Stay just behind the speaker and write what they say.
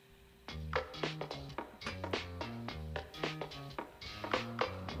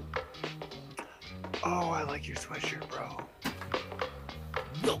Oh, I like your sweatshirt, bro.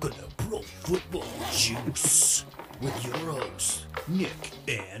 Welcome to Pro Football Juice with your hosts, Nick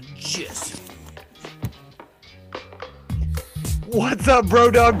and Jesse. What's up,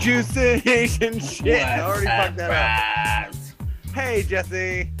 bro dog juice Asian shit? I already fucked that up. Hey,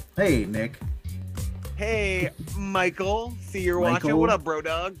 Jesse. Hey, Nick. Hey, Michael. See you're Michael? watching. What up, bro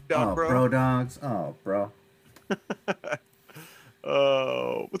dog? Dog, bro. Bro dogs. Oh, bro.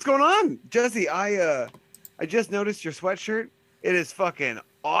 What's going on, Jesse? I just noticed your sweatshirt. It is fucking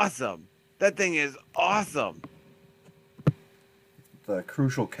awesome. That thing is awesome. The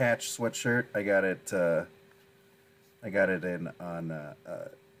Crucial Catch sweatshirt. I got it. I got it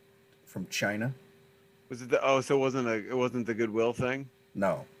from China. Was it the? Oh, so it wasn't the Goodwill thing.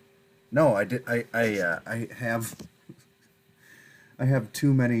 No. I did. I have. I have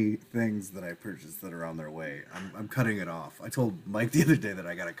too many things that I purchased that are on their way. I'm cutting it off. I told Mike the other day that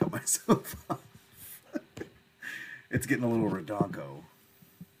I gotta cut myself off. It's getting a little redonko.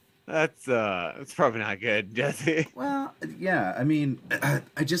 That's probably not good, Jesse. Well, yeah. I mean,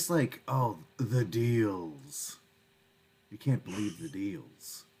 I just like the deals. You can't believe the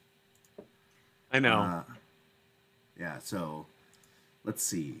deals. I know. Yeah. So, let's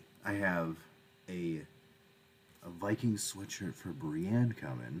see. I have a Viking sweatshirt for Brienne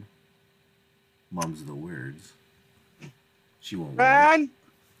coming. Mum's the words. She won't wear it. Brad.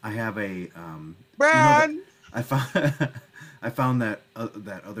 I have a Brad. I found that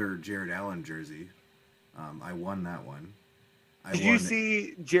other Jared Allen jersey. I won that one. Did you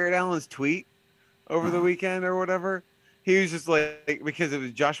see Jared Allen's tweet over the weekend or whatever? He was just like, because it was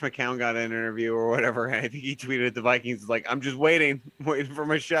Josh McCown got an interview or whatever. And I think he tweeted at the Vikings like, "I'm just waiting for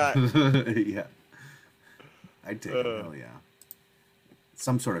my shot." Yeah, I'd take it. Hell yeah.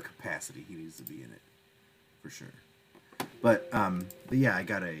 Some sort of capacity he needs to be in it, for sure. But yeah, I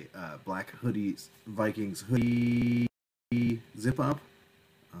got a black Vikings hoodie zip up.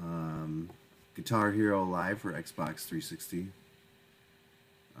 Guitar Hero Live for Xbox 360.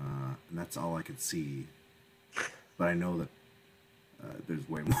 And that's all I could see. But I know that there's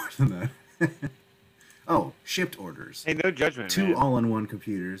way more than that. Oh, shipped orders. Hey, no judgment. 2 man. all-in-one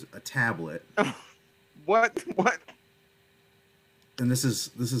computers, a tablet. What? And this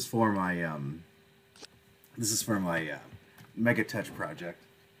is for my Mega Touch project.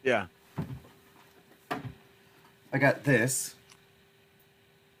 Yeah. I got this.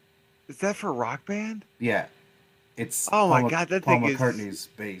 Is that for Rock Band? Yeah. It's Oh my God, that Paul thing is- McCartney's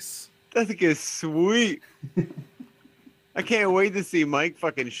bass. That thing is sweet. I can't wait to see Mike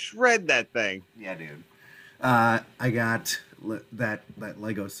fucking shred that thing. Yeah, dude. I got that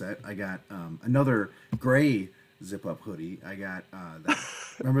Lego set. I got another gray zip-up hoodie. I got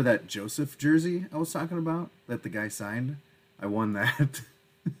remember that Joseph jersey I was talking about that the guy signed? I won that.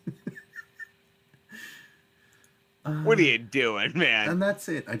 What are you doing, man? And that's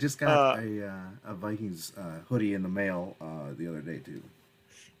it. I just got a Vikings hoodie in the mail the other day too.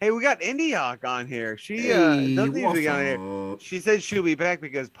 Hey, we got Indie Hawk on here. She Hey, doesn't need to be what's on here. up? She said she'll be back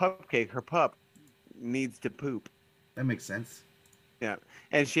because Pupcake, her pup, needs to poop. That makes sense. Yeah,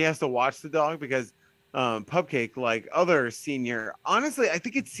 and she has to watch the dog because Pupcake, like other senior, honestly, I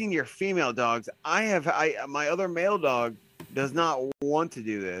think it's senior female dogs. My other male dog does not want to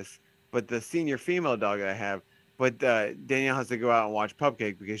do this, but the senior female dog that I have, but Danielle has to go out and watch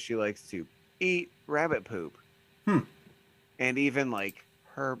Pupcake because she likes to eat rabbit poop. And even like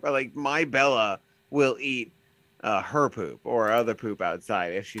my Bella will eat her poop or other poop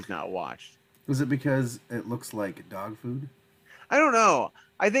outside if she's not watched. Was it because it looks like dog food? I don't know.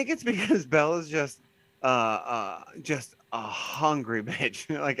 I think it's because Bella's just a hungry bitch.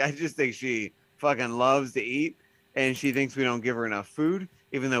 Like, I just think she fucking loves to eat, and she thinks we don't give her enough food,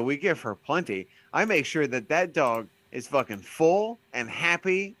 even though we give her plenty. I make sure that dog is fucking full and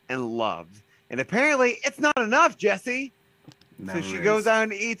happy and loved. And apparently, it's not enough, Jesse. Never So she is. goes out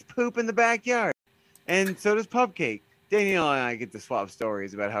and eats poop in the backyard. And so does Pupcake. Danielle and I get to swap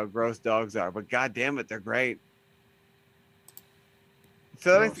stories about how gross dogs are, but god damn it, they're great.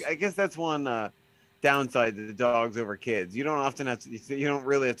 So Gross. I guess that's one downside to the dogs over kids. You don't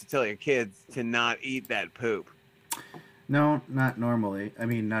really have to tell your kids to not eat that poop. No, not normally. I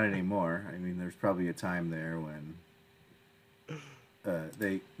mean, not anymore. I mean, there's probably a time there when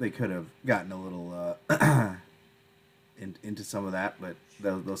they could have gotten a little into some of that, but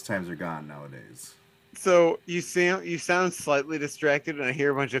those times are gone nowadays. So you sound slightly distracted, and I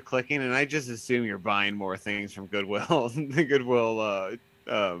hear a bunch of clicking, and I just assume you're buying more things from Goodwill, the Goodwill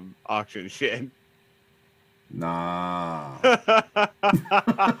auction shit. Nah.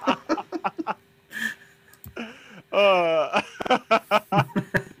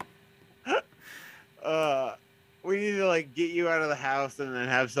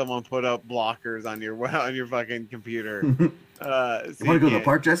 someone put up blockers on your fucking computer. You So want to go to the can't-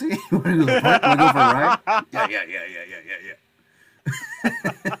 park, Jesse? You want to go to the park? Want to go for a ride?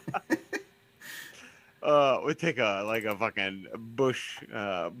 Yeah. We take a fucking bush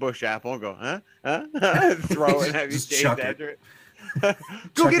apple and go, huh? Throw it and have you Just chase chuck it. after it. Go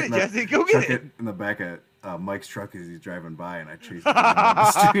Chuck get it, in the- Jesse. Go Chuck get it. in the back of Mike's truck as he's driving by, and I chase him down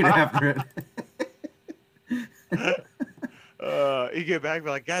the street after it. You get back and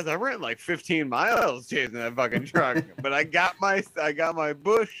be like, guys, I ran like 15 miles chasing that fucking truck, but I got my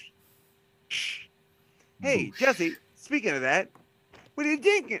bush. Hey, Boosh. Jesse, speaking of that, what are you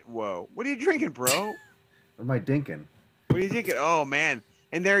drinking? Whoa, what are you drinking, bro? What am I dinking? What are you drinking? Oh man.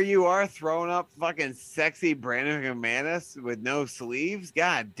 And there you are throwing up fucking sexy Brandon McManus with no sleeves.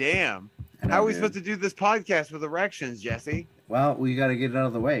 God damn. And How I are we did. supposed to do this podcast with erections, Jesse? Well, we got to get it out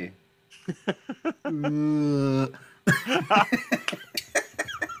of the way.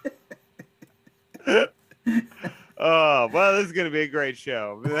 Oh, well, this is gonna be a great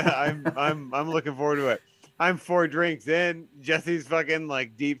show. I'm looking forward to it. I'm 4 drinks in. Jesse's fucking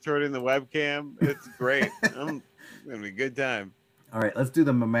like deep throating the webcam. It's great. It's gonna be a good time. All right, let's do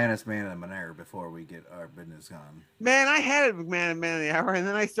the McManus Man and the Monero before we get our business on. Man, I had a man of the hour, and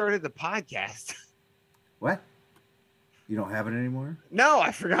then I started the podcast. What? You don't have it anymore? No,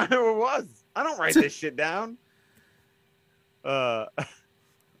 I forgot who it was. I don't write this shit down. Yeah,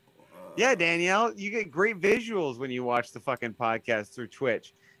 Danielle, you get great visuals when you watch the fucking podcast through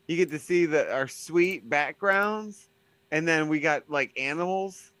Twitch. You get to see our sweet backgrounds, and then we got like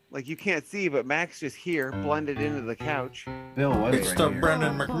animals, like you can't see, but Mac's just here, blended into the couch. Bill was It's right the here.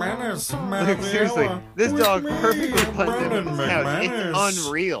 Brendan McManus man Like, of the seriously, hour. this With dog me, perfectly blends into Brendan this couch. McManus. It's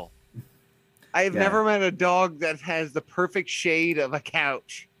unreal. I have Yeah. never met a dog that has the perfect shade of a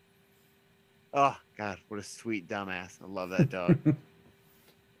couch. Oh God, what a sweet dumbass! I love that dog.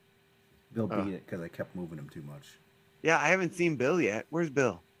 Bill Oh. beat it because I kept moving him too much. Yeah, I haven't seen Bill yet. Where's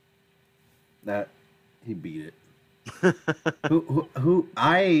Bill? That he beat it. who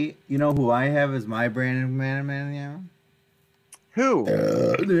I you know who I have as my Brandon Man Who?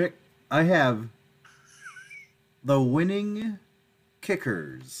 Nick. I have the winning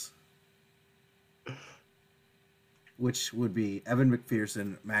kickers, which would be Evan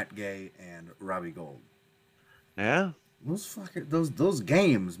McPherson, Matt Gay, and Robbie Gold. Yeah. Those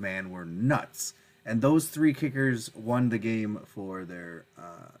games, man, were nuts. And those 3 kickers won the game for their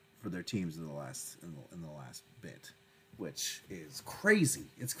teams in the last bit, which is crazy.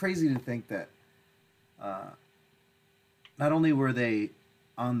 It's crazy to think that not only were they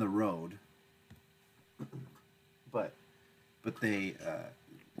on the road, but they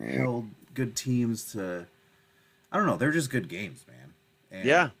held good teams to. I don't know. They're just good games, man. And,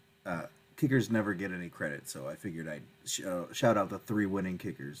 Yeah. Kickers never get any credit, so I figured I'd shout out the 3 winning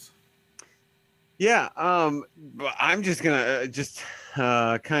kickers. Yeah. But I'm just gonna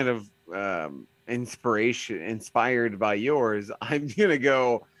kind of inspired by yours. I'm gonna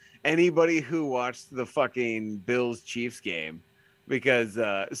go anybody who watched the fucking Bills Chiefs game, because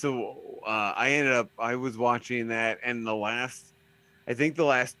I was watching that, and the last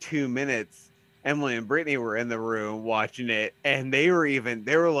 2 minutes, Emily and Brittany were in the room watching it, and they were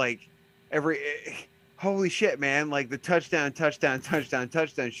like holy shit, man, like the touchdown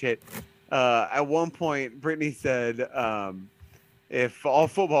shit. At one point, Brittany said, if all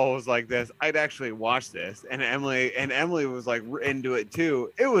football was like this, I'd actually watch this. And Emily was like into it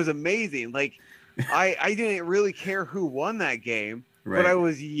too. It was amazing. Like I didn't really care who won that game, but I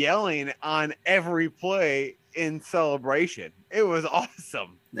was yelling on every play in celebration. It was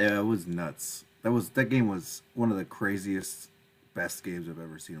awesome. Yeah, it was nuts. That game was one of the craziest, best games I've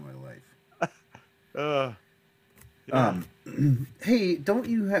ever seen in my life. Yeah. Hey, do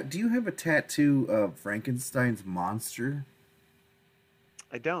you have a tattoo of Frankenstein's monster?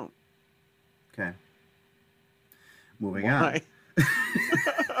 I don't. Okay. Moving Why? on.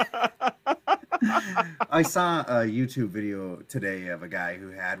 I saw a YouTube video today of a guy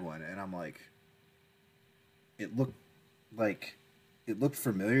who had one, and I'm like, it looked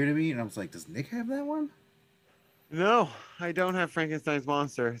familiar to me, and I was like, does Nick have that one? No, I don't have Frankenstein's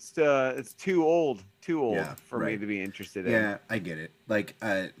monster. It's too old Yeah, for me right. to be interested in. Yeah, I get it. Like,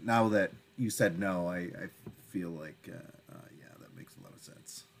 now that you said no, I feel like, yeah, that makes a lot of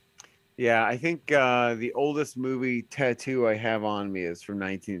sense. Yeah, I think the oldest movie tattoo I have on me is from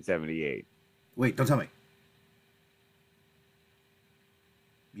 1978. Wait, don't tell me.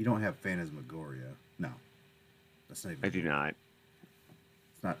 You don't have Phantasmagoria. No. That's not even. I do not.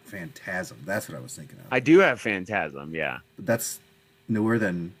 It's not Phantasm. That's what I was thinking of. I do have Phantasm, yeah. But that's newer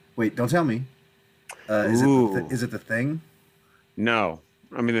than. Wait, don't tell me. Ooh. Is it the Thing? No.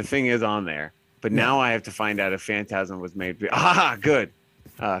 I mean, the thing is on there, but Yeah. now I have to find out if Phantasm was made. Ah, good.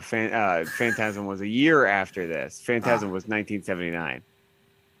 Phantasm was a year after this. Phantasm was 1979.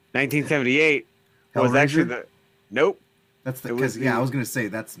 1978 was actually Hellraiser? the. Nope. That's the It was because I the- was gonna say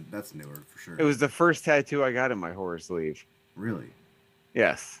that's newer for sure. It was the first tattoo I got in my horror sleeve. really.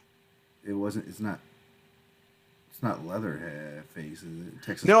 Yes. It wasn't. It's not. It's not Leatherface, is it?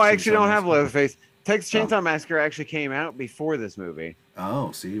 Texas. No, I actually Chainsaw don't have Massacre? Leatherface. Texas Oh. Chainsaw Massacre actually came out before this movie,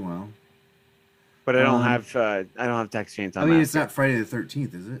 Oh, see, well, but I don't Um, have. I don't have Texas Chainsaw. I mean, it's Massacre. not Friday the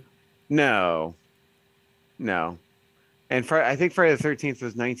 13th, is it? No. No. And I think Friday the 13th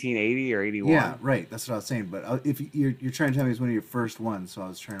was 1980 or 81. Yeah, right. That's what I was saying. But if you're trying to tell me it's one of your first ones, so I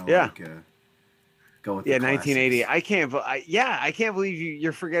was trying to Yeah. like go with Yeah, the 1980. classics. I can't believe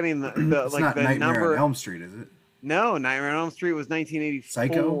you're forgetting the It's like not the Nightmare number. on Elm Street, is it? No, Nightmare on Elm Street was 1984,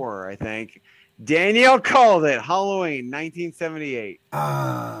 Psycho? I think. Danielle called it. Halloween, 1978.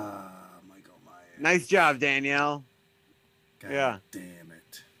 Ah, Michael Myers. Nice job, Danielle. God Yeah. damn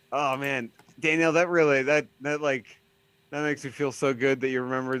it. Oh man, Danielle, that makes me feel so good that you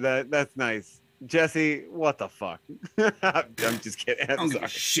remember that. That's nice. Jesse, what the fuck? I'm just kidding. I I'm don't give a sorry.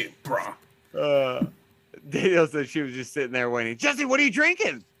 shit, bro. Danielle said she was just sitting there waiting. Jesse, what are you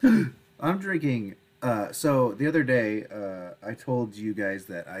drinking? I'm drinking. So the other day, I told you guys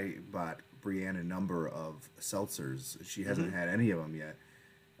that I bought Brienne a number of seltzers. She hasn't had any of them yet.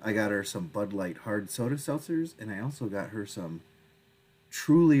 I got her some Bud Light hard soda seltzers, and I also got her some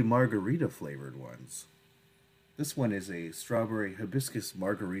truly margarita flavored ones. This one is a strawberry hibiscus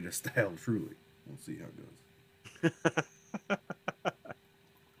margarita style truly. We'll see how it goes.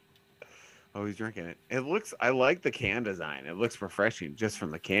 Oh, he's drinking it. I like the can design. It looks refreshing just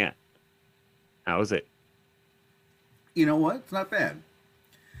from the can. How is it? You know what? It's not bad.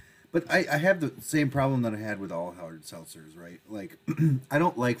 But I have the same problem that I had with all hard seltzers, right? Like, I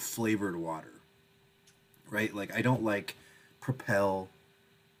don't like flavored water, right? Like, I don't like Propel.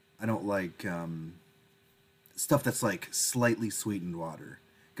 I don't like stuff that's like slightly sweetened water.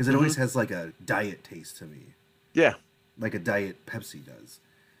 Because it always has like a diet taste to me, Yeah. like a diet Pepsi does.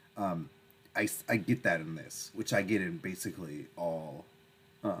 I get that in this, which I get in basically all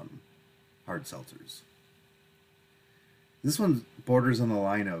hard seltzers. This one borders on the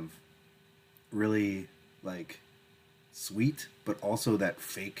line of really like sweet, but also that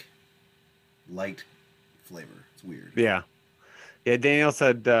fake light flavor. It's weird. Yeah. Yeah, Danielle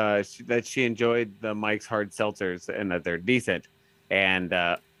said that she enjoyed the Mike's hard seltzers and that they're decent. And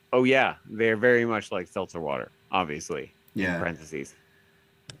oh yeah, they're very much like seltzer water, obviously. Yeah. In parentheses.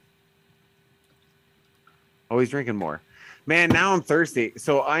 Always drinking more. Man, now I'm thirsty.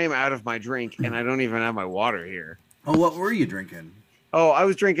 So I am out of my drink and I don't even have my water here. Oh, what were you drinking? Oh, I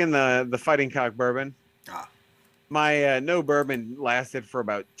was drinking the Fighting Cock bourbon. Ah, My no bourbon lasted for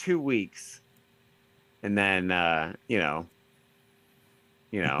about 2 weeks. And then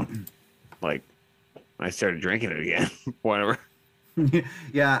like I started drinking it again. Whatever.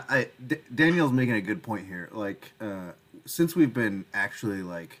 yeah. Daniel's making a good point here. Like, since we've been actually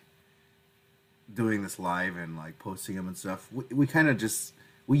like doing this live and like posting them and stuff, we kind of just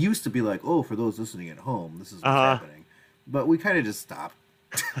we used to be like, oh, for those listening at home, this is what's happening, but we kind of just stopped.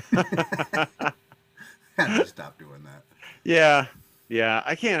 Kind of just stopped doing that. Yeah. Yeah.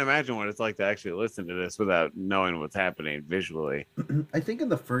 I can't imagine what it's like to actually listen to this without knowing what's happening visually. I think in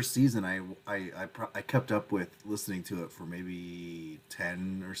the first season, I kept up with listening to it for maybe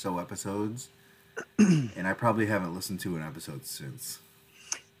 10 or so episodes, and I probably haven't listened to an episode since.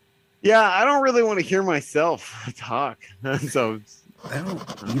 Yeah, I don't really want to hear myself talk. So I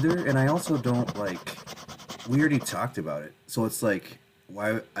don't either, and I also don't like. We already talked about it, so it's like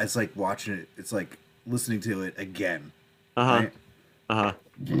why it's like watching it. It's like listening to it again. Right? Why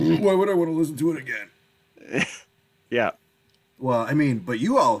would I want to listen to it again? Yeah. Well, I mean, but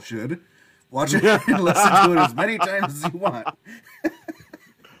you all should watch it and listen to it as many times as you want.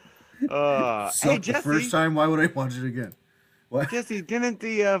 Hey, Sucked the Jesse. first time. Why would I watch it again? What? Jesse, didn't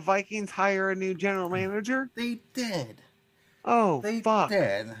the Vikings hire a new general manager? They did. Oh, They fuck.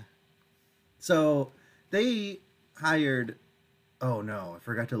 did. So they hired. Oh no, I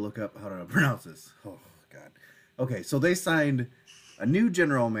forgot to look up how to pronounce this. Oh god. Okay, so they signed a new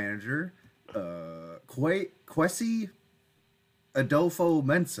general manager, Kwesi Adolfo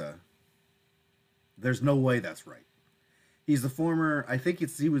Mensa. There's no way that's right. He's the former. I think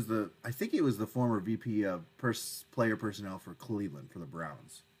it was the former VP of player personnel for Cleveland for the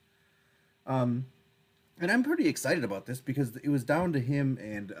Browns. And I'm pretty excited about this because it was down to him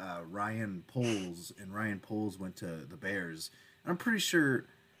and Ryan Poles, and Ryan Poles went to the Bears. And I'm pretty sure,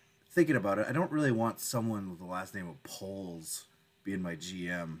 thinking about it, I don't really want someone with the last name of Poles being my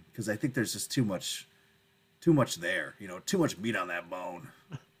GM because I think there's just too much there. Too much meat on that bone.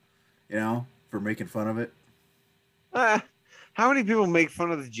 For making fun of it. How many people make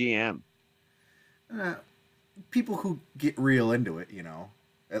fun of the GM? People who get real into it.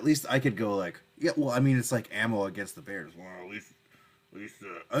 At least I could go like, yeah. Well, I mean, it's like ammo against the Bears. Well, at least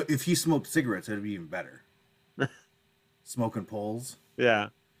if he smoked cigarettes, it'd be even better. Smoking poles. Yeah.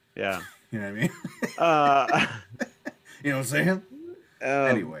 You know what I mean? You know what I'm saying?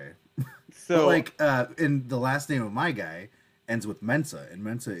 Anyway, so and the last name of my guy ends with Mensa, and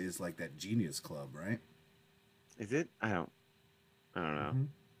Mensa is like that genius club, right? Is it? I don't know. Mm-hmm.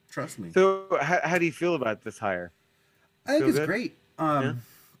 Trust me. So how do you feel about this hire? I think Feel it's good? great.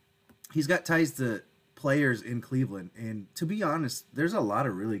 He's got ties to players in Cleveland, and to be honest, there's a lot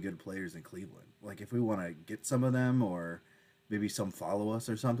of really good players in Cleveland. Like if we want to get some of them, or maybe some follow us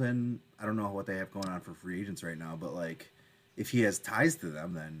or something. I don't know what they have going on for free agents right now, but like if he has ties to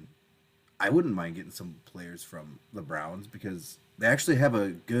them, then I wouldn't mind getting some players from the Browns because they actually have a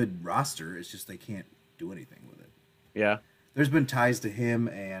good roster. It's just they can't do anything with it. Yeah. There's been ties to him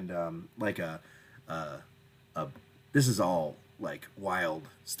and this is all like wild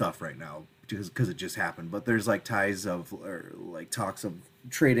stuff right now because it just happened. But there's like ties of or like talks of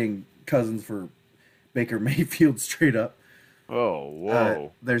trading Cousins for Baker Mayfield straight up. Oh,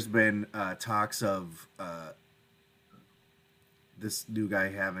 whoa. There's been talks of this new guy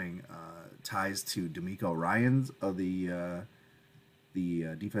having ties to D'Amico Ryans of the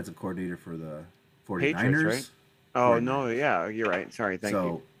defensive coordinator for the 49ers. Patriots, right? Oh, 49ers. no, yeah, you're right. Sorry, thank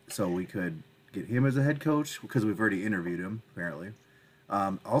you. So we could get him as a head coach because we've already interviewed him, apparently.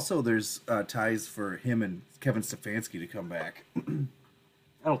 Also, there's ties for him and Kevin Stefanski to come back. I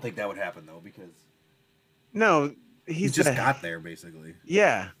don't think that would happen, though, because No, he just got there, basically.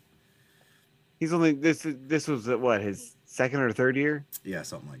 Yeah. He's only this was what, his second or third year? Yeah,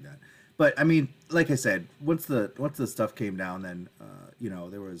 something like that. But I mean, like I said, once the stuff came down, then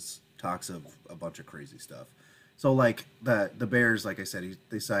there was talks of a bunch of crazy stuff. So like the Bears, like I said,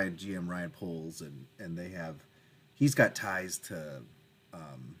 they signed GM Ryan Poles, and he's got ties to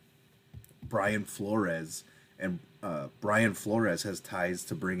Brian Flores, and Brian Flores has ties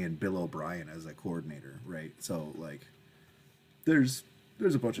to bring in Bill O'Brien as a coordinator, right? So like, there's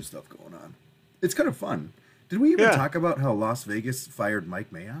a bunch of stuff going on. It's kind of fun. Did we even talk about how Las Vegas fired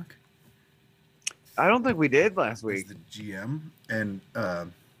Mike Mayock? I don't think we did last week. As the GM, and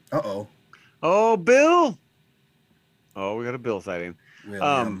Oh, Bill. Oh, we got a Bill sighting.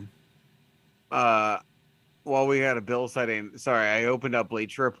 William. While we had a Bill sighting, sorry, I opened up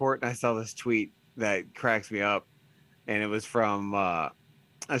Bleacher Report and I saw this tweet that cracks me up, and it was from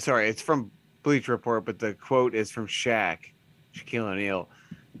it's from Bleacher Report, but the quote is from Shaquille O'Neal.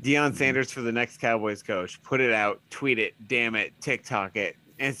 Deion Sanders for the next Cowboys coach. Put it out, tweet it, damn it, TikTok it,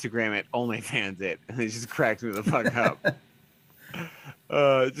 Instagram it, OnlyFans it. And it just cracks me the fuck up.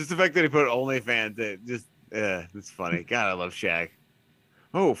 Just the fact that he put OnlyFans it, just it's funny. God, I love Shaq.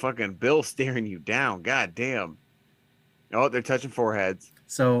 Oh, fucking Bill staring you down. God damn. Oh, they're touching foreheads.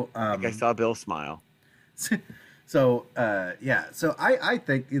 So I saw Bill smile. So I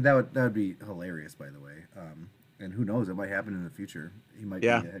think that would be hilarious, by the way. And who knows, it might happen in the future. He might be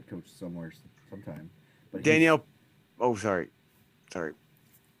a head coach somewhere sometime. But Danielle, sorry. You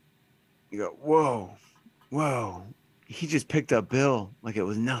go, whoa. He just picked up Bill like it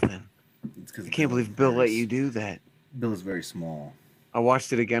was nothing. I can't believe Bill let you do that. Bill is very small. I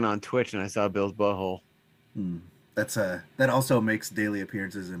watched it again on Twitch and I saw Bill's butthole. That also makes daily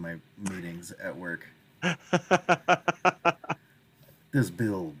appearances in my meetings at work. Does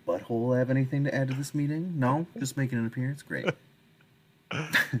Bill Butthole have anything to add to this meeting? No? Just making an appearance? Great.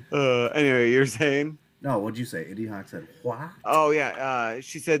 Anyway, you're saying? No, what'd you say? Indy Hawk said, what? Oh, yeah.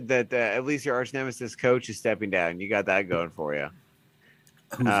 She said that at least your arch nemesis coach is stepping down. You got that going for you.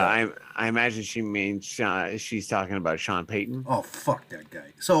 Who's that? I imagine she means she's talking about Sean Payton. Oh, fuck that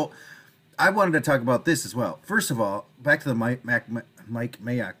guy. So, I wanted to talk about this as well. First of all, back to the Mike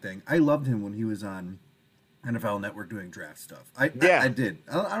Mayock thing. I loved him when he was on NFL Network doing draft stuff. I did.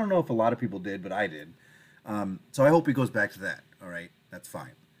 I don't know if a lot of people did, but I did. So I hope he goes back to that. All right, that's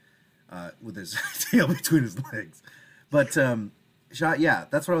fine. With his tail between his legs. But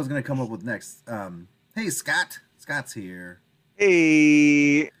that's what I was going to come up with next. Hey, Scott. Scott's here.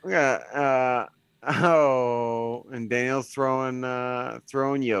 Hey, we got and Daniel's throwing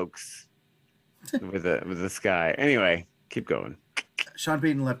yokes with the sky. Anyway, keep going. Sean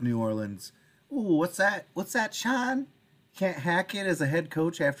Payton left New Orleans. Ooh, what's that? What's that, Sean? Can't hack it as a head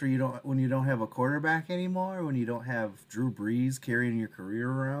coach when you don't have a quarterback anymore, when you don't have Drew Brees carrying your career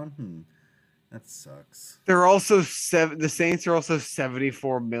around. That sucks. They're also the Saints are also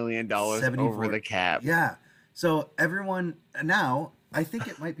 $74 million over 74. the cap. Yeah. So everyone now, I think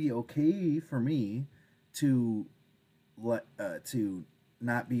it might be okay for me to to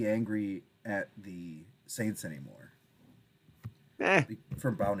not be angry at the Saints anymore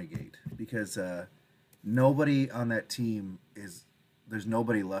from Bountygate, because nobody on that team there's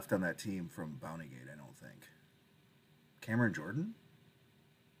nobody left on that team from Bountygate, I don't think. Cameron Jordan?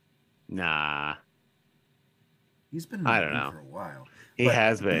 Nah. He's been in I the don't league know. for a while. He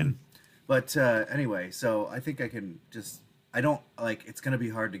has been. But anyway, so I think I can just I don't like it's gonna be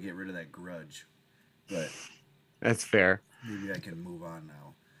hard to get rid of that grudge. But That's fair. maybe I can move on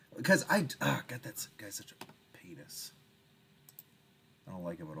now. Because God, that guy's such a penis. I don't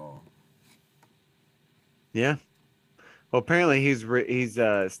like him at all. Yeah. Well, apparently he's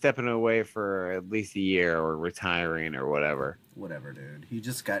stepping away for at least a year or retiring or whatever. Whatever, dude. He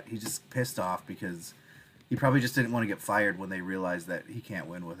just pissed off because he probably just didn't want to get fired when they realized that he can't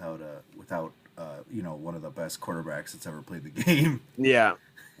win without one of the best quarterbacks that's ever played the game. Yeah.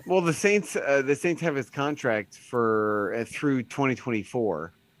 Well, the Saints have his contract for through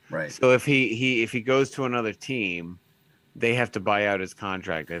 2024. Right. So if he goes to another team, they have to buy out his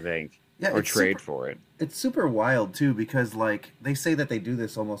contract, I think, or trade for it. It's super wild too, because like they say that they do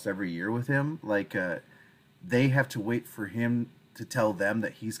this almost every year with him. Like they have to wait for him to tell them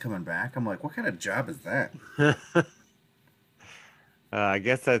that he's coming back. I'm like, what kind of job is that? I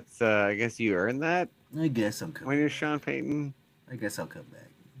guess I guess you earned that I guess I'm coming. when you're Sean Payton. I guess I'll come back,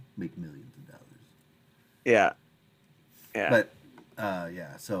 make millions of dollars. Yeah. Yeah. But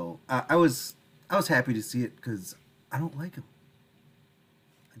yeah, so I was happy to see it because I don't like him.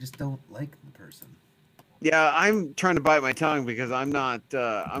 I just don't like the person. Yeah, I'm trying to bite my tongue because I'm not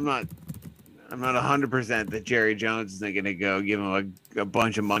 100% that Jerry Jones isn't going to go give him a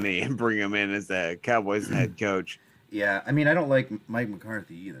bunch of money and bring him in as the Cowboys head coach. Yeah, I mean, I don't like Mike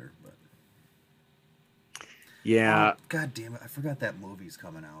McCarthy either, but yeah. Oh, God damn it, I forgot that movie's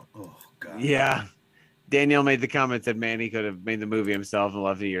coming out. Oh God. Yeah. Danielle made the comment that man, he could have made the movie himself and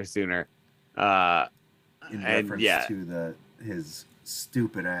left a year sooner. In reference yeah. to his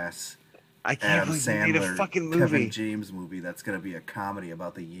stupid ass I can't Adam believe he made a Sandler, fucking movie. Kevin James movie that's going to be a comedy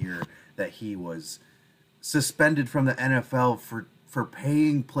about the year that he was suspended from the NFL for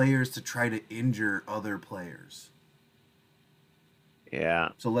paying players to try to injure other players. Yeah.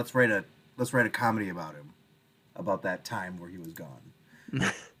 So let's write a comedy about him, about that time where he was gone.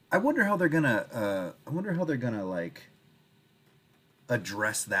 I wonder how they're gonna like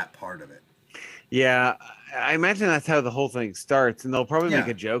address that part of it. Yeah, I imagine that's how the whole thing starts, and they'll probably make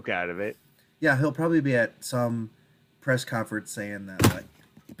a joke out of it. Yeah, he'll probably be at some press conference saying that, like,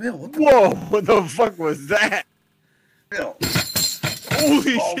 Bill, Whoa, what the fuck was that? Bill,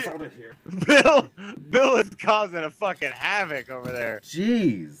 holy shit. out of here. Bill is causing a fucking havoc over there.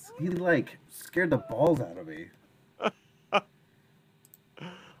 Jeez, he like scared the balls out of me.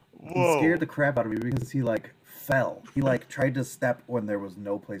 Whoa. He scared the crap out of me because he like fell. He like tried to step when there was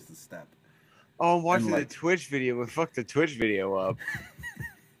no place to step. Oh, I'm watching like, the Twitch video. We fucked the Twitch video up.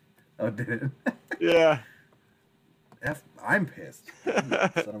 Oh, did it? Yeah. I'm pissed. Son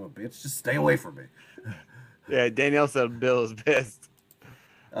of a bitch. Just stay away from me. Yeah, Danielle said Bill is pissed.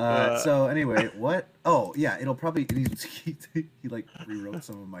 So anyway, what? Oh, yeah, it'll probably... He like rewrote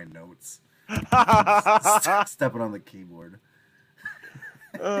some of my notes. Stepping on the keyboard.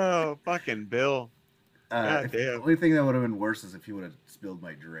 Oh, fucking Bill. The only thing that would have been worse is if he would have spilled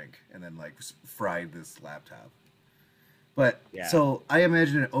my drink and then like fried this laptop. But yeah. So I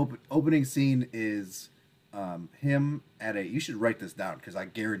imagine an opening scene is him at a. You should write this down because I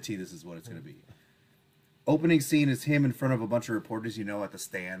guarantee this is what it's going to be. Opening scene is him in front of a bunch of reporters, at the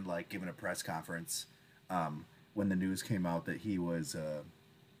stand, like giving a press conference when the news came out that he was,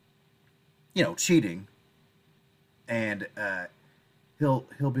 cheating, and he'll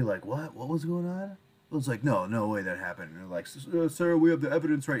be like, "What? What was going on?" It was like, no way that happened. And they're like, "Sir, we have the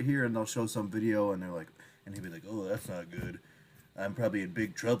evidence right here," and they'll show some video, and they're like, and he'll be like, "Oh, that's not good. I'm probably in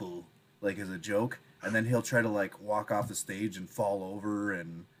big trouble," like as a joke, and then he'll try to like walk off the stage and fall over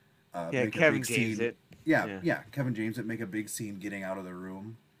and make Kevin a big James scene. it. Yeah, Kevin James it, make a big scene getting out of the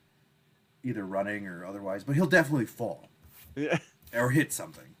room, either running or otherwise, but he'll definitely fall. Yeah. Or hit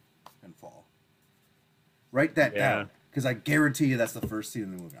something and fall. Write that down, because I guarantee you that's the first scene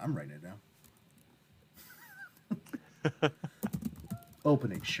in the movie. I'm writing it down.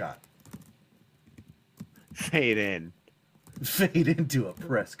 Opening shot. Fade in. Fade into a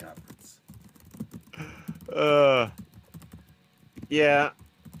press conference. Yeah.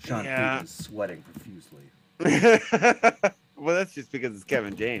 Sean Payton is sweating profusely. Well, that's just because it's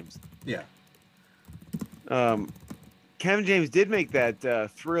Kevin James. Yeah. Kevin James did make that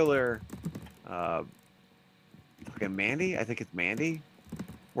thriller, fucking Mandy. I think it's Mandy,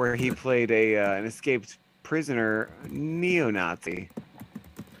 where he played an escaped prisoner neo-Nazi.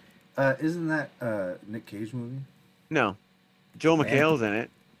 Isn't that Nick Cage movie? No, Joel Mandy. McHale's in it.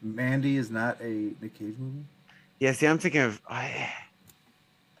 Mandy is not a Nick Cage movie? Yeah, see, I'm thinking of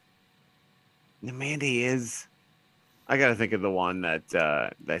Mandy is. I gotta think of the one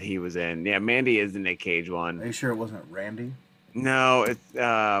that he was in. Yeah, Mandy is the Nick Cage Are one. you sure it wasn't Randy? No, it's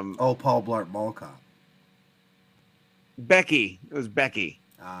Oh, Paul Blart Mall Cop. Becky. It was Becky.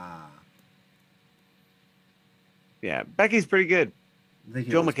 Ah. Yeah, Becky's pretty good. I think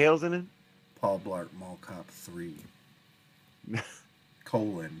it Joel was McHale's in it. Paul Blart Mall Cop 3.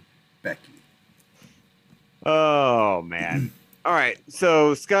 Becky. Oh man. All right,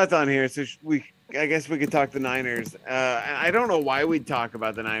 so Scott's on here, so I guess we could talk the Niners. I don't know why we'd talk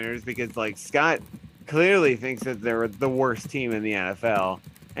about the Niners because like Scott clearly thinks that they're the worst team in the NFL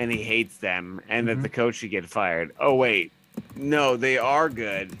and he hates them and that the coach should get fired. Oh wait, no, they are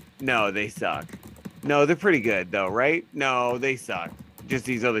good. No, they suck. No, they're pretty good though, right? No, they suck. Just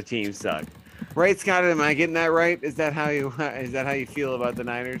these other teams suck. Right, Scott? Am I getting that right? Is that how you feel about the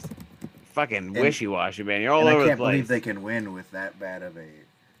Niners? Fucking wishy-washy, man. You're all over the place. I can't believe they can win with that bad of a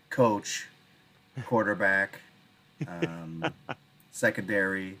coach, quarterback,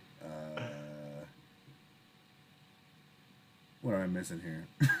 secondary. What am I missing here?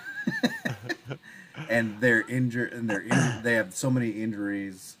 And they're injured, and they have so many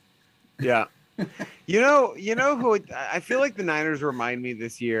injuries. Yeah. You know who I feel like the Niners remind me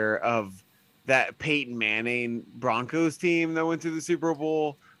this year of that Peyton Manning Broncos team that went to the Super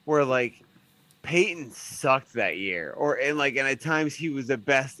Bowl, where like Peyton sucked that year, and at times he was at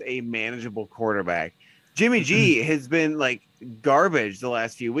best a manageable quarterback. Jimmy G has been like garbage the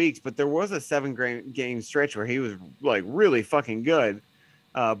last few weeks, but there was a 7-game stretch where he was like really fucking good.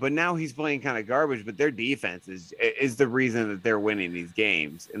 But now he's playing kind of garbage, but their defense is the reason that they're winning these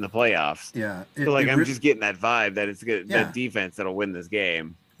games in the playoffs. Yeah. I'm just getting that vibe that it's good, Yeah. the defense that'll win this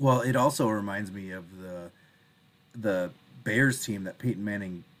game. Well, it also reminds me of the Bears team that Peyton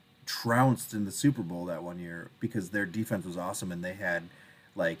Manning trounced in the Super Bowl that one year because their defense was awesome and they had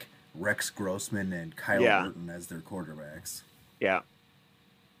like Rex Grossman and Kyle Orton as their quarterbacks. Yeah.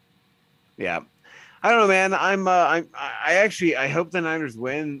 Yeah. I don't know, man. I hope the Niners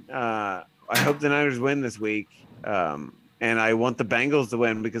win. I hope the Niners win this week. And I want the Bengals to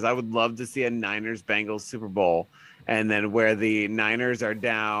win because I would love to see a Niners-Bengals Super Bowl. And then where the Niners are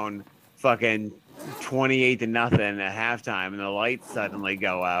down fucking 28-0 at halftime and the lights suddenly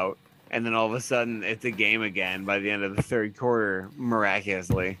go out. And then all of a sudden it's a game again by the end of the third quarter,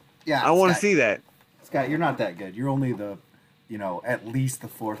 miraculously. Yeah. I want to see that. Scott, you're not that good. You're only at least the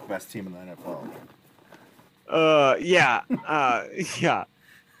fourth best team in the NFL. Yeah. Yeah.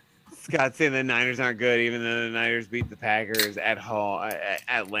 Scott saying the Niners aren't good, even though the Niners beat the Packers at home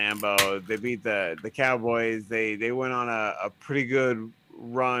at Lambeau. They beat the Cowboys. They went on a pretty good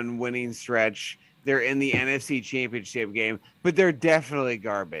run, winning stretch. They're in the NFC Championship game, but they're definitely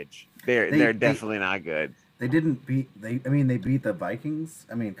garbage. They're definitely not good. They didn't beat they beat the Vikings.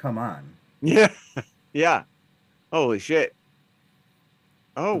 I mean, come on. Yeah. Yeah. Holy shit.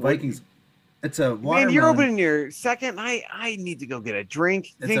 Oh, The Vikings. It's a watermelon. Man, you're opening your second. I need to go get a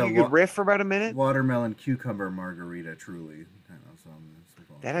drink. You think you could riff for about a minute? Watermelon cucumber margarita, truly.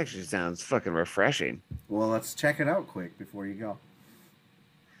 That actually sounds fucking refreshing. Well, let's check it out quick before you go.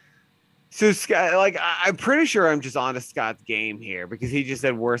 So Scott, I'm pretty sure I'm just on to Scott's game here because he just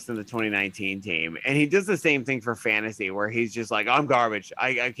said worse than the 2019 team, and he does the same thing for fantasy where he's just like, I'm garbage.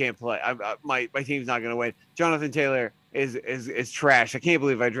 I can't play. My team's not gonna win. Jonathan Taylor is trash. I can't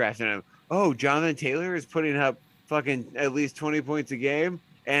believe I drafted him. Oh, Jonathan Taylor is putting up fucking at least 20 points a game,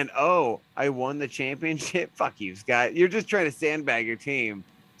 and I won the championship. Fuck you, Scott. You're just trying to sandbag your team,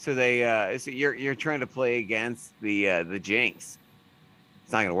 so you're trying to play against the jinx.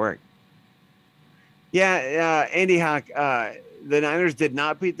 It's not gonna work. Yeah, Andy Hawk. The Niners did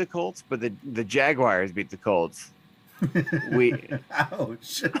not beat the Colts, but the Jaguars beat the Colts.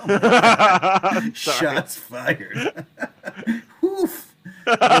 Ouch! Shots fired. Oof.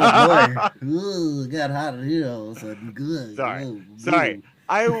 Oh boy! Ooh, got hot in here all of a sudden. Good. Sorry.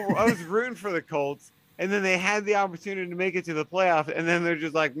 I was rooting for the Colts, and then they had the opportunity to make it to the playoff, and then they're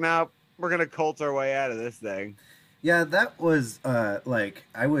just like, "Nope, we're gonna Colts our way out of this thing." Yeah, that was I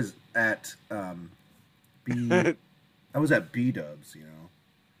was at I was at B-Dubs,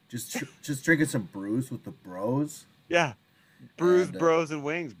 just drinking some brews with the bros. Yeah, brews, bros, and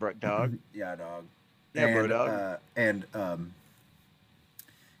wings, dog. Yeah, dog. Yeah, bro, dog.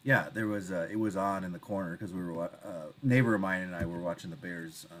 Yeah, there was it was on in the corner because we were neighbor of mine and I were watching the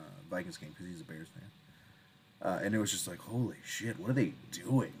Bears Vikings game because he's a Bears fan, and it was just like, holy shit, what are they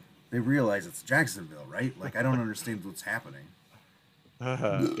doing? They realize it's Jacksonville, right? Like I don't understand what's happening.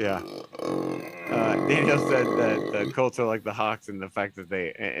 Yeah. Daniel said that the Colts are like the Hawks, and the fact that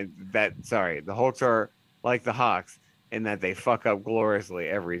the Hawks are like the Hawks in that they fuck up gloriously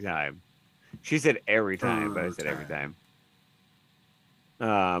every time. She said every time, but I said every time.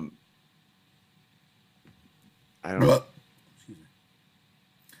 I don't know. Excuse me.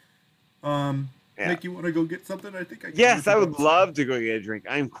 Yeah. Nick, you want to go get something? I think I can. Yes, I would love to go get a drink.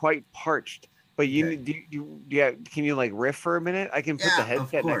 I'm quite parched. But Okay. can you like riff for a minute? I can put the Yeah, of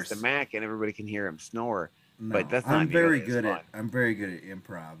headset next to course. Mac and everybody can hear him snore. No, But that's not I'm very nearly as good fun. at I'm very good at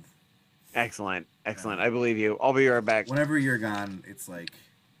improv. Excellent. I believe you. I'll be right back. Whenever you're gone, it's like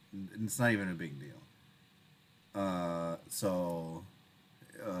it's not even a big deal.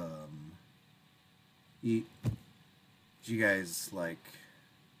 You, do you guys like?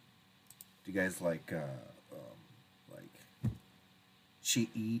 Do you guys like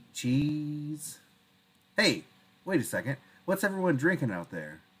cheese? Hey, wait a second. What's everyone drinking out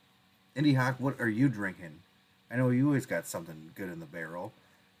there? Indie Hawk, what are you drinking? I know you always got something good in the barrel.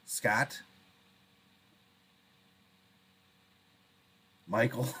 Scott?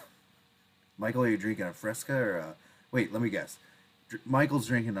 Michael? Michael, are you drinking a Fresca or a... Wait, let me guess. Michael's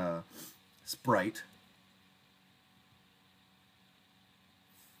drinking a Sprite.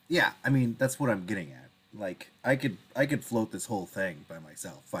 Yeah, I mean, that's what I'm getting at. Like, I could float this whole thing by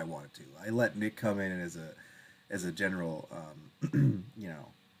myself if I wanted to. I let Nick come in as a general,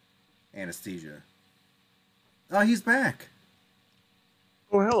 anesthesia. Oh, he's back.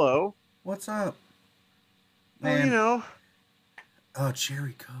 Oh, hello. What's up? Well, you know. Oh,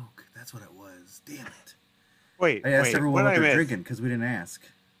 cherry Coke. That's what it was. Damn it. Wait, I asked everyone what they're missed? drinking because we didn't ask.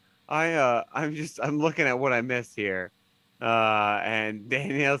 I'm looking at what I missed here. And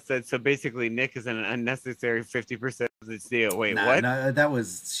Danielle said, so basically Nick is an unnecessary 50% of the deal. Wait, what? No, that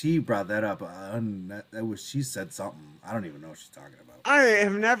was, she brought that up. She said something. I don't even know what she's talking about. I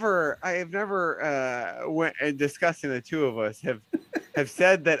have never, discussing the two of us have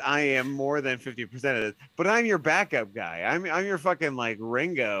said that I am more than 50% of this, but I'm your backup guy. I'm your fucking like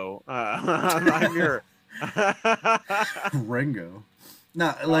Ringo. I'm your Ringo.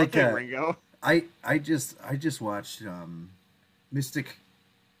 No, like Ringo. I just watched Mystic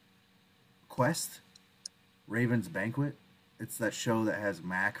Quest, Raven's Banquet. It's that show that has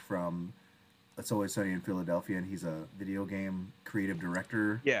Mac from It's Always Sunny in Philadelphia, and he's a video game creative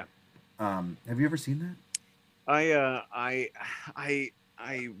director. Yeah. Have you ever seen that? I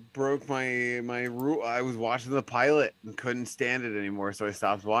broke my rule. I was watching the pilot and couldn't stand it anymore, so I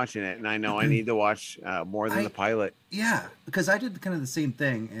stopped watching it. And I know I need to watch more than the pilot. Yeah, because I did kind of the same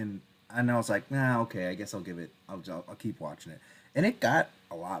thing, and I was like, nah, okay, I guess I'll keep watching it, and it got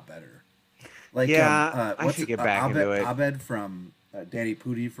a lot better. Like, yeah, I should get back into it. Abed from Danny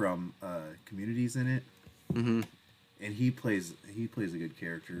Pudi from Community's in it. Mm-hmm. And he plays a good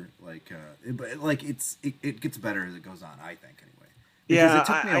character. Like, it gets better as it goes on. I think anyway. Because Yeah, it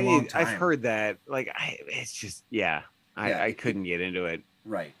took me a long time. I've heard that. Like, it's just I couldn't get into it.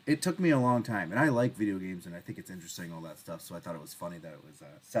 Right. It took me a long time, and I like video games, and I think it's interesting all that stuff. So I thought it was funny that it was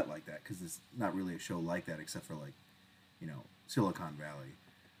set like that because it's not really a show like that except for like, Silicon Valley,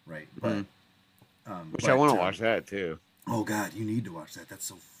 right? But Which I want to watch that too. Oh God, you need to watch that. That's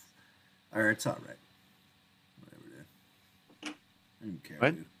so. All right, it's all right. Whatever, dude. I don't even care.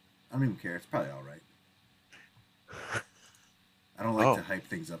 What? Dude. I don't even care. It's probably all right. I don't like to hype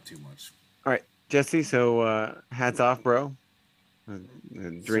things up too much. All right, Jesse. So hats off, bro.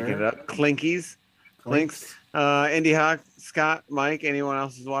 Drinking it up. Clinkies. Clinks. Indie Hawk, Scott, Mike, anyone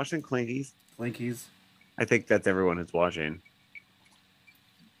else is watching? Clinkies. Clinkies. I think that's everyone who's watching.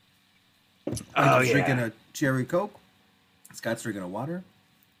 I'm drinking a cherry Coke. Scott's drinking a water.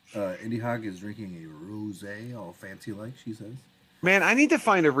 Indie Hawk is drinking a rosé, all fancy like she says. Man, I need to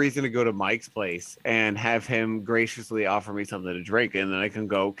find a reason to go to Mike's place and have him graciously offer me something to drink, and then I can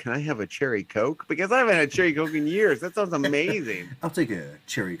go, can I have a cherry Coke? Because I haven't had cherry Coke in years. That sounds amazing. I'll take a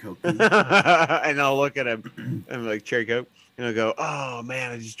cherry Coke. And I'll look at him and I'm like, cherry Coke? And I'll go, oh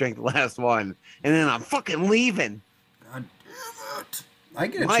man, I just drank the last one. And then I'm fucking leaving. God damn it. I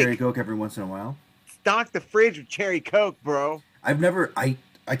get a Mike, cherry Coke every once in a while. Stock the fridge with cherry Coke, bro. I've never, I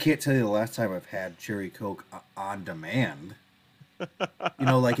can't tell you the last time I've had cherry Coke on demand.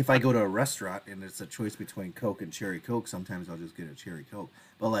 Like if I go to a restaurant and it's a choice between Coke and cherry Coke, sometimes I'll just get a cherry Coke.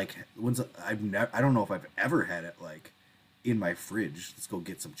 But like I don't know if I've ever had it like in my fridge. Let's go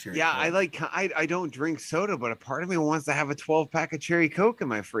get some cherry. Yeah, Coke. I don't drink soda, but a part of me wants to have a 12-pack of cherry Coke in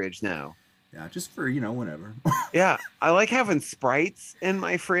my fridge now. Yeah, just for whenever. Yeah, I like having Sprites in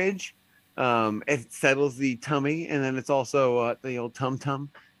my fridge. It settles the tummy, and then it's also the old tum tum,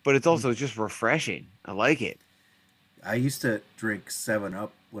 but it's also just refreshing. I like it. I used to drink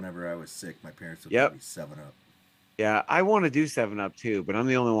 7-Up whenever I was sick. My parents would Yep. give me 7-Up. Yeah, I want to do 7-Up too, but I'm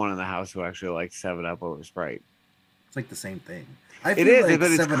the only one in the house who actually likes 7-Up over Sprite. It's like the same thing. I It feel is, like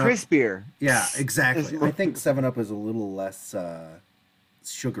but it's 7-Up crispier. Yeah, exactly. It's- I think 7-Up is a little less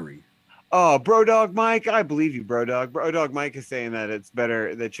sugary. Oh, Bro Dog Mike, I believe you, Bro Dog. Bro Dog Mike is saying that it's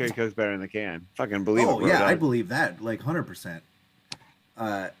better, that cherry Coke's better in the can. Fucking believe it, Oh Bro yeah, Dog. I believe that, like 100%.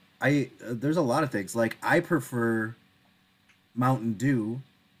 There's a lot of things. Like I prefer Mountain Dew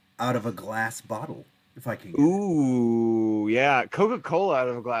out of a glass bottle if I can get it. Ooh, yeah. Coca-Cola out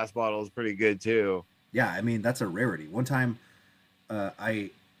of a glass bottle is pretty good too. Yeah, I mean that's a rarity. One time I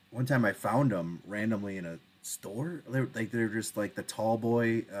found them randomly in a store. They're just like the tall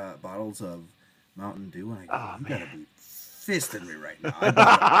boy bottles of Mountain Dew, and I go, Oh, you gotta man. be fisting me right now.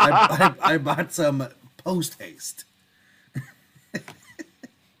 I bought some post haste.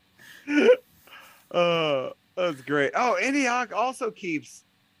 That's great. Oh, Antioch also keeps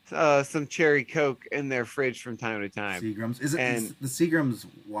some cherry Coke in their fridge from time to time. Seagram's. Is And- the Seagram's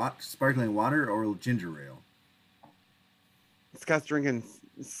sparkling water or ginger ale? Scott's drinking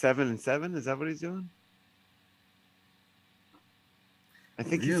 7 and 7. Is that what he's doing? I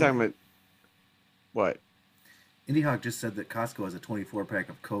think he's talking Really? about what? Indie Hawk just said that Costco has a 24-pack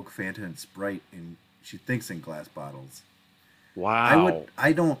of Coke, Fanta, and Sprite, and she thinks in glass bottles. Wow.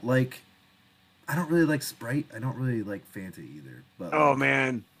 I don't really like Sprite. I don't really like Fanta either. But Oh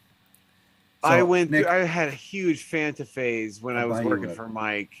man. So, I went Nick, through, I had a huge Fanta phase when I'll I was buy you working a- for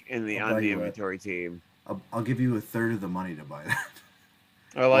Mike in the I'll on buy the you a- inventory team. I'll give you a third of the money to buy that.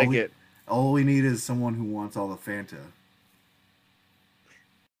 I like we- it. All we need is someone who wants all the Fanta.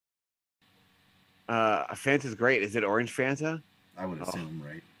 Fanta's great. Is it orange Fanta? I would Oh. assume,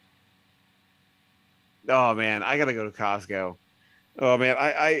 right? Oh man, I gotta go to Costco. Oh man,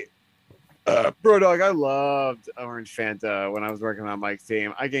 Bro Dog, I loved orange Fanta when I was working on Mike's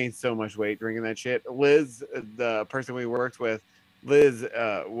team. I gained so much weight drinking that shit. Liz, the person we worked with, Liz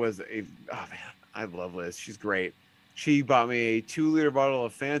was a oh man, I love Liz. She's great. She bought me a 2-liter bottle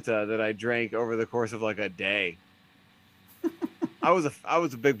of Fanta that I drank over the course of like a day. I was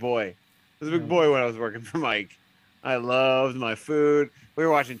a big boy. I was a big boy when I was working for Mike. I loved my food. We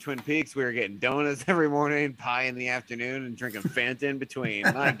were watching Twin Peaks. We were getting donuts every morning, pie in the afternoon, and drinking Fanta in between.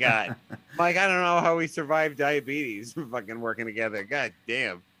 My God, Mike, I don't know how we survived diabetes fucking working together. God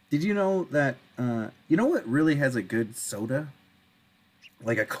damn. Did you know that? You know what really has a good soda,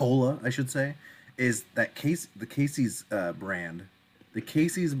 like a cola, I should say, is that the Casey's brand. The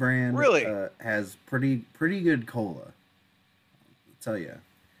Casey's brand Really? has pretty good cola. I'll tell you,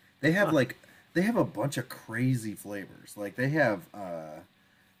 they have they have a bunch of crazy flavors. Like they have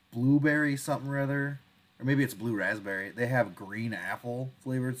blueberry something or other, or maybe it's blue raspberry. They have green apple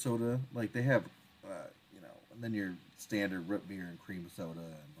flavored soda. Like they have, and then your standard root beer and cream soda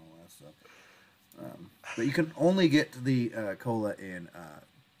and all that stuff. But you can only get the cola in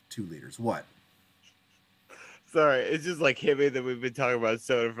 2 liters. What? Sorry, it's just like hit me that we've been talking about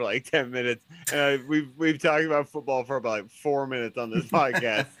soda for like 10 minutes, and we've talked about football for about like 4 minutes on this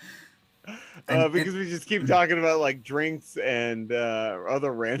podcast. Because we just keep talking about like drinks and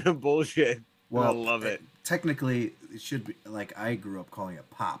other random bullshit. Well, I love it. Technically, it should be like I grew up calling it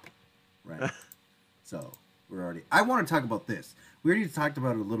pop, right? So we're already. I want to talk about this. We already talked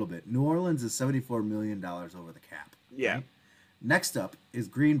about it a little bit. New Orleans is $74 million over the cap. Yeah. Right? Next up is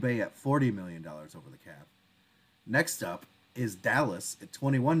Green Bay at $40 million over the cap. Next up is Dallas at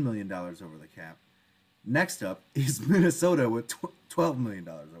 $21 million over the cap. Next up is Minnesota with $12 million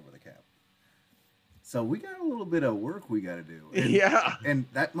over the cap. So we got a little bit of work we got to do. And, Yeah. And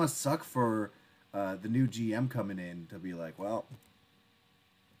that must suck for the new GM coming in to be like, well,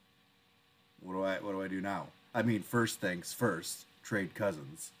 what do I do now? I mean, first things first, trade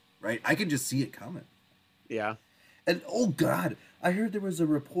Cousins, right? I can just see it coming. Yeah. And oh God, I heard there was a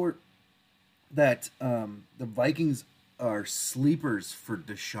report that the Vikings are sleepers for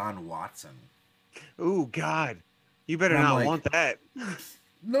Deshaun Watson. Oh God, you better And I'm not like, want that.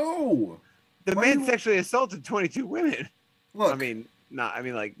 No, The why man you- sexually assaulted 22 women. look, I mean,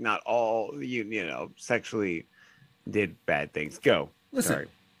 not all sexually did bad things. Go. listen, Sorry.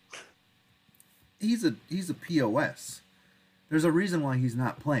 he's a POS. There's a reason why he's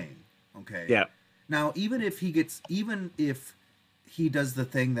not playing. Okay. Yeah. Now, even if he does the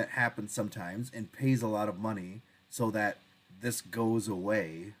thing that happens sometimes and pays a lot of money so that this goes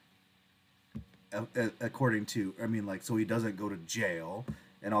away, according to, I mean, like, so he doesn't go to jail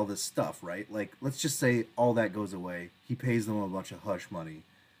and all this stuff, right? Like, let's just say all that goes away. He pays them a bunch of hush money,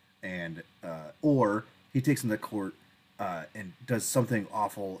 and or he takes them to court and does something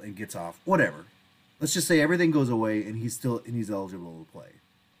awful and gets off. Whatever. Let's just say everything goes away and he's eligible to play.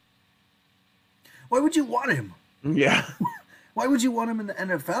 Why would you want him? Yeah. Why would you want him in the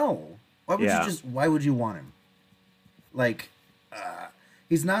NFL? Why would you want him? Like,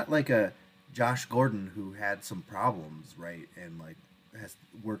 he's not like a Josh Gordon who had some problems, right? And like has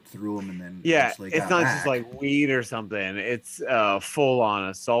worked through them and then It's got not back. just like weed or something. It's full on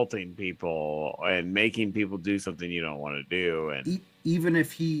assaulting people and making people do something you don't want to do. And even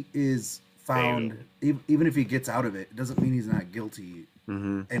if he is found, even if he gets out of it, it doesn't mean he's not guilty.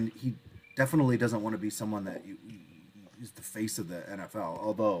 Mm-hmm. And he definitely doesn't want to be someone that is the face of the NFL.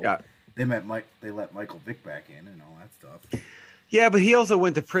 Although they let Michael Vick back in and all that stuff. Yeah, but he also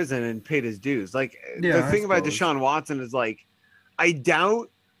went to prison and paid his dues. Like the thing about Deshaun Watson is like, I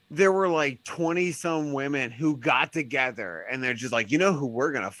doubt there were like 20 some women who got together and they're just like, you know who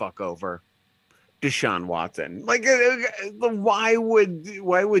we're gonna fuck over? Deshaun Watson. Like, why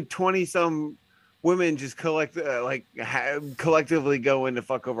would 20 some women just collectively go in to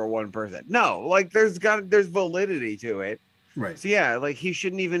fuck over one person? No, like there's validity to it. Right. So yeah, like he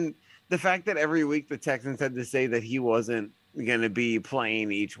shouldn't even. The fact that every week the Texans had to say that he wasn't gonna be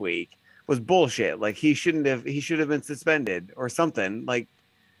playing each week was bullshit. Like he should have been suspended or something. Like,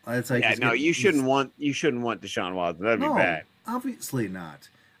 it's like you shouldn't want Deshaun Watson. That'd be bad. Obviously not.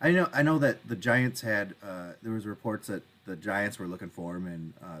 I know that the Giants had there was reports that the Giants were looking for him,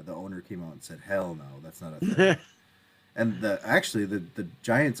 and the owner came out and said, "Hell no, that's not a thing." And the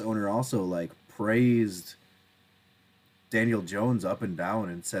Giants owner also like praised Daniel Jones up and down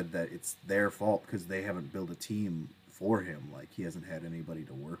and said that it's their fault because they haven't built a team for him. Like he hasn't had anybody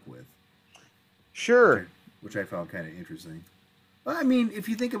to work with. Sure. Which I found kind of interesting. Well, I mean, if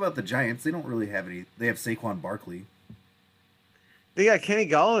you think about the Giants, they don't really have any. They have Saquon Barkley. They got Kenny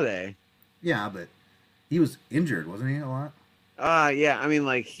Golladay. Yeah, but he was injured, wasn't he, a lot? Yeah. I mean,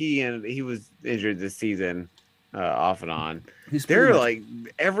 like he was injured this season, off and on. They're like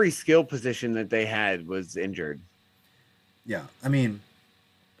every skill position that they had was injured. Yeah, I mean,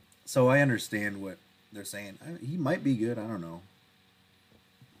 so I understand what they're saying. He might be good. I don't know.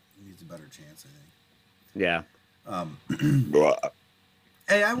 He needs a better chance, I think. Yeah.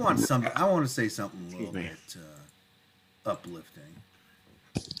 Hey, I want to say something a little bit uplifting.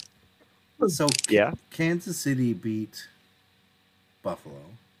 So yeah, Kansas City beat Buffalo.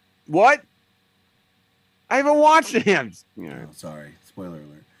 What? I haven't watched him. Oh, sorry, spoiler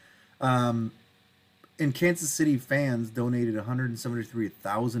alert. And Kansas City fans donated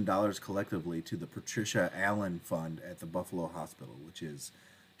 $173,000 collectively to the Patricia Allen Fund at the Buffalo Hospital, which is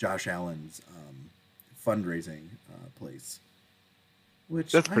Josh Allen's fundraising place.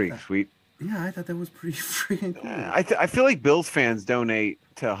 That's pretty sweet. Yeah, I thought that was pretty freaking cool. I feel like Bills fans donate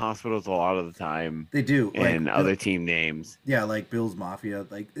to hospitals a lot of the time. They do, and other team names. Yeah, like Bills Mafia.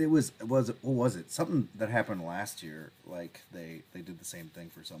 Like what was it? Something that happened last year. Like they did the same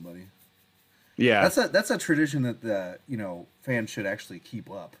thing for somebody. Yeah, that's a tradition that the fans should actually keep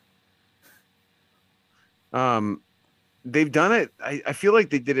up. They've done it. I feel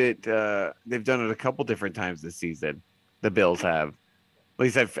like they did it. They've done it a couple different times this season. The Bills have. At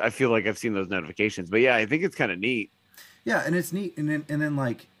least I feel like I've seen those notifications. But yeah, I think it's kind of neat. Yeah, and it's neat. And then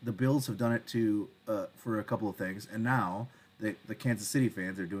like the Bills have done it too for a couple of things, and now the Kansas City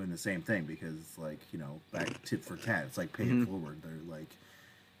fans are doing the same thing because like back tit for tat. It's like pay it forward. They're like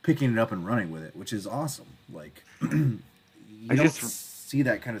picking it up and running with it, which is awesome. Like you don't see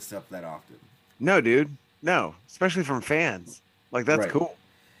that kind of stuff that often. No, dude. No, especially from fans. Like that's cool.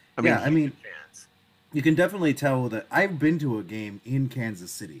 I mean, fans. You can definitely tell that I've been to a game in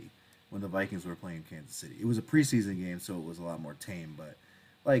Kansas City when the Vikings were playing Kansas City. It was a preseason game, so it was a lot more tame, but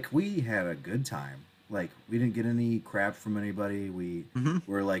like we had a good time. Like we didn't get any crap from anybody. We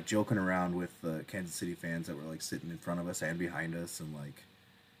were like joking around with the Kansas City fans that were like sitting in front of us and behind us, and like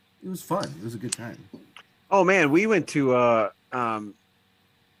it was fun. It was a good time. Oh man, we went to Scott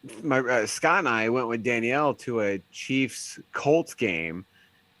and I went with Danielle to a Chiefs Colts game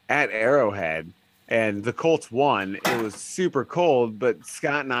at Arrowhead, and the Colts won. It was super cold, but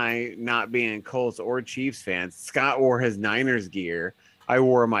Scott and I, not being Colts or Chiefs fans, Scott wore his Niners gear. I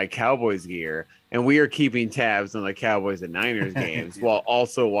wore my Cowboys gear, and we are keeping tabs on the Cowboys and Niners games while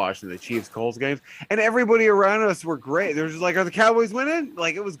also watching the Chiefs Colts games. And everybody around us were great. They were just like, "Are the Cowboys winning?"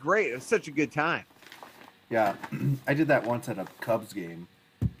 Like it was great. It was such a good time. Yeah, I did that once at a Cubs game.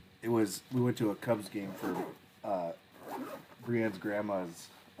 We went to a Cubs game for Brienne's grandma's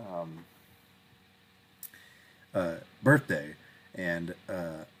birthday, and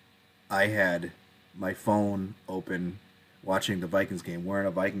I had my phone open watching the Vikings game, wearing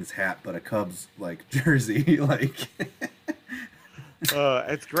a Vikings hat but a Cubs like jersey. Like,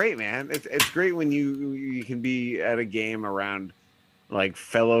 it's great, man. It's great when you can be at a game around like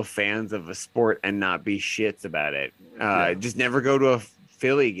fellow fans of a sport and not be shits about it. Just never go to a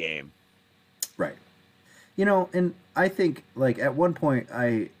Philly game. Right. You know, and I think like at one point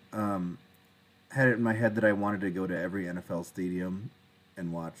I had it in my head that I wanted to go to every NFL stadium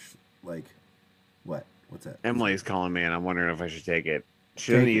and watch like what's that? Emily's calling me and I'm wondering if I should take it. She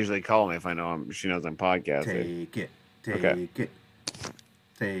Take doesn't it. usually call me if I know she knows I'm podcasting. Take it. Take Okay. it.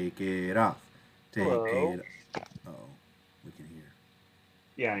 Take it off. Take Hello? it. Oh, we can hear.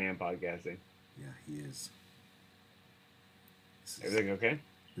 Yeah, I am podcasting. Yeah, he is. This is, Everything okay?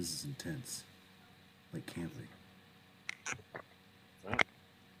 this is intense. Like camping. Oh.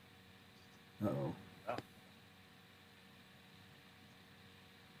 Uh-oh. Oh.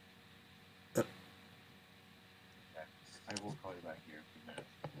 I will call you back here in a few minutes.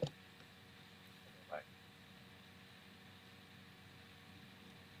 Bye.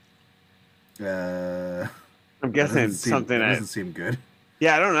 I'm That guessing doesn't seem- something. that doesn't seem good.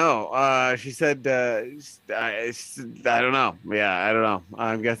 Yeah, I don't know. She said, I don't know. Yeah, I don't know.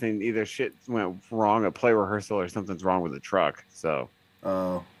 I'm guessing either shit went wrong at play rehearsal or something's wrong with the truck. So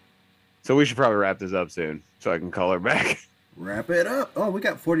Oh, we should probably wrap this up soon so I can call her back. wrap it up. Oh, we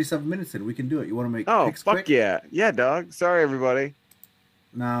got 47 minutes in. We can do it. You want to make Oh, picks fuck quick? yeah. Yeah, dog. Sorry, everybody.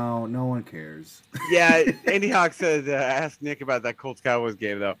 No, no one cares. Yeah, Andy Hawk said, ask Nick about that Colts Cowboys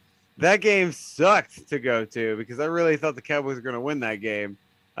game, though. That game sucked to go to because I really thought the Cowboys were going to win that game.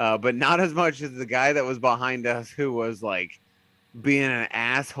 But not as much as the guy that was behind us who was like being an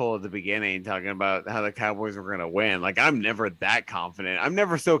asshole at the beginning, talking about how the Cowboys were going to win. Like, I'm never that confident. I'm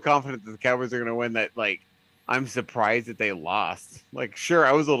never so confident that the Cowboys are going to win that, like, I'm surprised that they lost. Like, sure,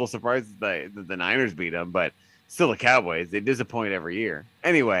 I was a little surprised that the Niners beat them, but still the Cowboys. They disappoint every year.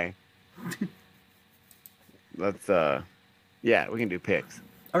 Anyway, let's, yeah, we can do picks.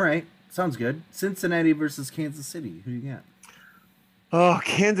 All right, sounds good. Cincinnati versus Kansas City. Who you got? Oh,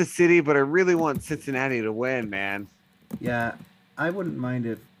 Kansas City, but I really want Cincinnati to win, man. Yeah, I wouldn't mind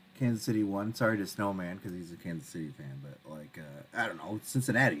if Kansas City won. Sorry to Snowman because he's a Kansas City fan, but like I don't know,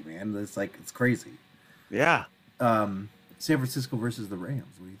 Cincinnati, man. It's like it's crazy. Yeah. San Francisco versus the Rams.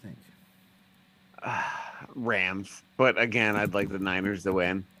 What do you think? Rams. But again, I'd like the Niners to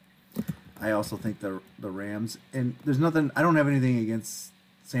win. I also think the Rams, and there's nothing. I don't have anything against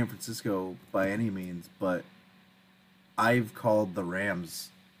San Francisco by any means, but I've called the Rams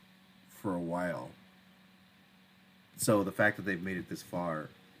for a while. So the fact that they've made it this far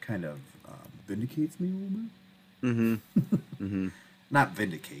kind of vindicates me a little bit. Mm-hmm. Not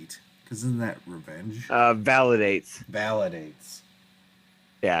vindicate, because isn't that revenge? Validates. Validates.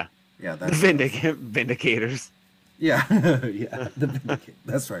 Yeah. Yeah, The that's vindicators. yeah, yeah. The vindicate.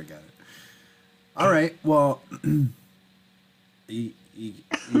 That's where I got it. All right. Well, you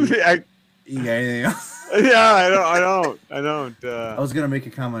I, got anything else? yeah, I don't. I was gonna make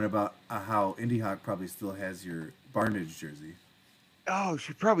a comment about how Indy Hawk probably still has your Barnage jersey. Oh,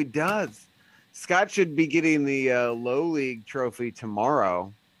 she probably does. Scott should be getting the low league trophy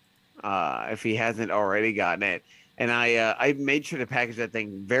tomorrow, if he hasn't already gotten it. And I made sure to package that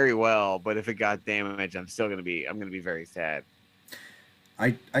thing very well. But if it got damaged, I'm gonna be very sad.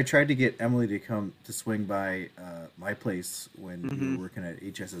 I tried to get Emily to come to swing by my place when we were working at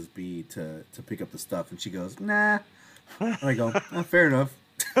HSSB to pick up the stuff, and she goes, "Nah." And I go, "Oh, fair enough.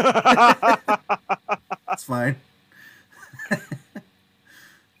 It's fine.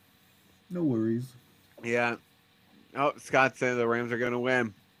 No worries." Yeah. Oh, Scott said the Rams are gonna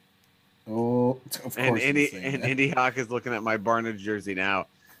win. Oh, of course. And he's saying that. Indy Hawk is looking at my Barnage jersey now.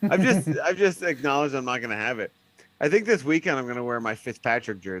 I've just acknowledged I'm not gonna have it. I think this weekend I'm gonna wear my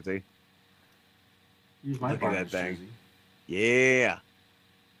Fitzpatrick jersey. Use my Look at that Barnage thing. jersey.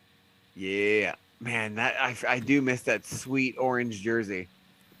 Yeah, man, that I do miss that sweet orange jersey.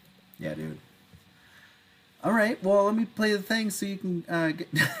 Yeah, dude. All right, well, let me play the thing so you can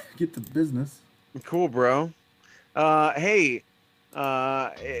get to business. Cool, bro. Hey,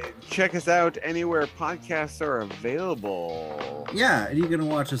 check us out anywhere podcasts are available. Yeah, and you're going to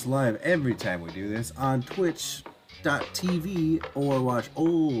watch us live every time we do this on twitch.tv or watch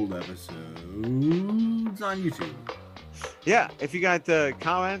old episodes on YouTube. Yeah, if you got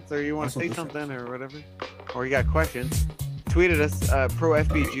comments or you want to Also say this something or whatever, or you got questions, tweet at us,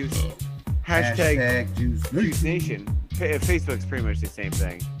 ProFBJuice, hashtag Juice Nation. Facebook's pretty much the same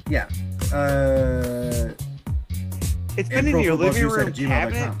thing. Yeah. It's been in your living room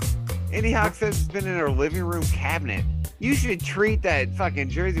cabinet. profootballjuice@gmail.com. Andy Hawk says it's been in her living room cabinet. You should treat that fucking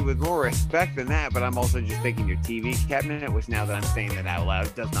jersey with more respect than that, but I'm also just thinking your TV cabinet, which now that I'm saying that out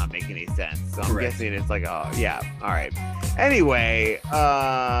loud does not make any sense. So I'm Correct. guessing it's like, oh, yeah, all right. Anyway,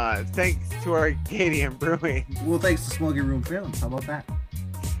 thanks to Arcadian Brewing. Well, thanks to Smoggy Room Films. How about that?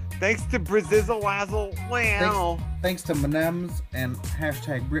 Thanks to Brazizzle Wazzle. Wow. Thanks to Manems and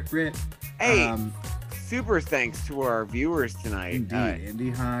hashtag BritBrit. Hey, super thanks to our viewers tonight. Indeed. Indy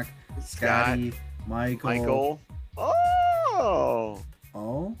Hawk, Scott, Scotty, Michael. Oh.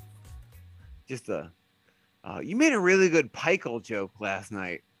 Oh? Just you made a really good Pikel joke last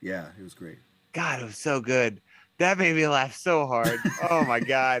night. Yeah, it was great. God, it was so good. That made me laugh so hard. Oh my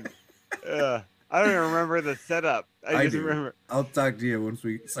God. I don't even remember the setup. I just do. remember. I'll talk to you once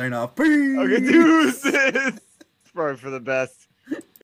we sign off. Peace! Okay, deuces. It's probably for the best.